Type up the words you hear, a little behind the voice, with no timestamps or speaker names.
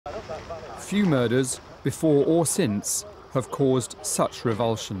Few murders, before or since, have caused such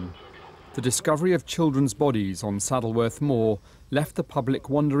revulsion. The discovery of children's bodies on Saddleworth Moor left the public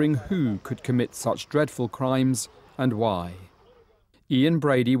wondering who could commit such dreadful crimes and why. Ian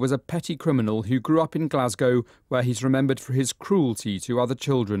Brady was a petty criminal who grew up in Glasgow, where he's remembered for his cruelty to other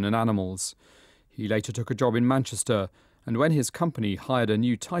children and animals. He later took a job in Manchester, and when his company hired a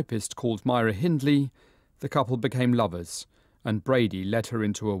new typist called Myra Hindley, the couple became lovers, and Brady led her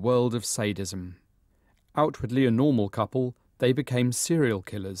into a world of sadism. Outwardly a normal couple, they became serial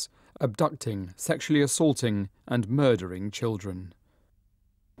killers, abducting, sexually assaulting and murdering children.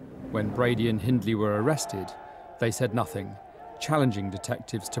 When Brady and Hindley were arrested, they said nothing, challenging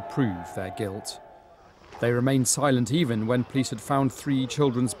detectives to prove their guilt. They remained silent even when police had found 3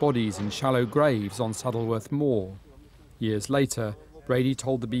 children's bodies in shallow graves on Saddleworth Moor. Years later, Brady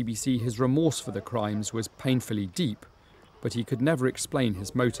told the BBC his remorse for the crimes was painfully deep, but he could never explain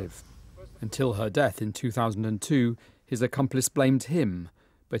his motive. Until her death in 2002, his accomplice blamed him,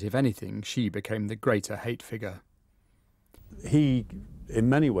 but if anything, she became the greater hate figure. He, in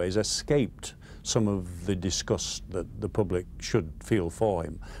many ways, escaped some of the disgust that the public should feel for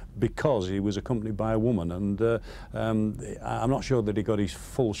him because he was accompanied by a woman, and I'm not sure that he got his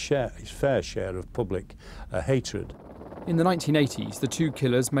fair share of public hatred. In the 1980s, the 2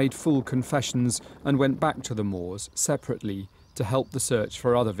 killers made full confessions and went back to the moors separately to help the search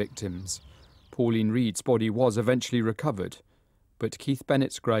for other victims. Pauline Reed's body was eventually recovered, but Keith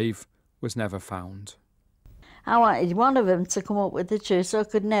Bennett's grave was never found. I wanted one of them to come up with the truth so I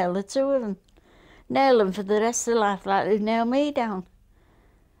could nail the 2 of them. Nail them for the rest of their life like they'd nail me down.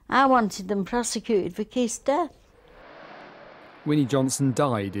 I wanted them prosecuted for Keith's death. Winnie Johnson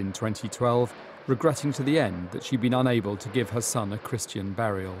died in 2012, regretting to the end that she'd been unable to give her son a Christian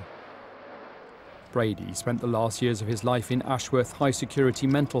burial. Brady spent the last years of his life in Ashworth High Security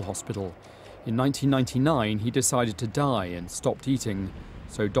Mental Hospital. In 1999, he decided to die and stopped eating,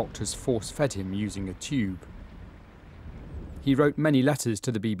 so doctors force-fed him using a tube. He wrote many letters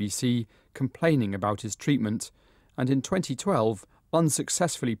to the BBC complaining about his treatment, and in 2012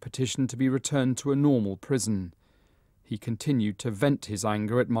 unsuccessfully petitioned to be returned to a normal prison. He continued to vent his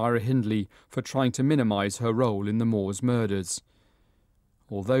anger at Myra Hindley for trying to minimise her role in the Moors murders.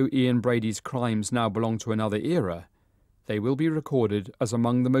 Although Ian Brady's crimes now belong to another era, they will be recorded as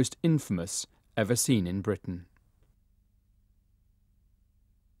among the most infamous ever seen in Britain.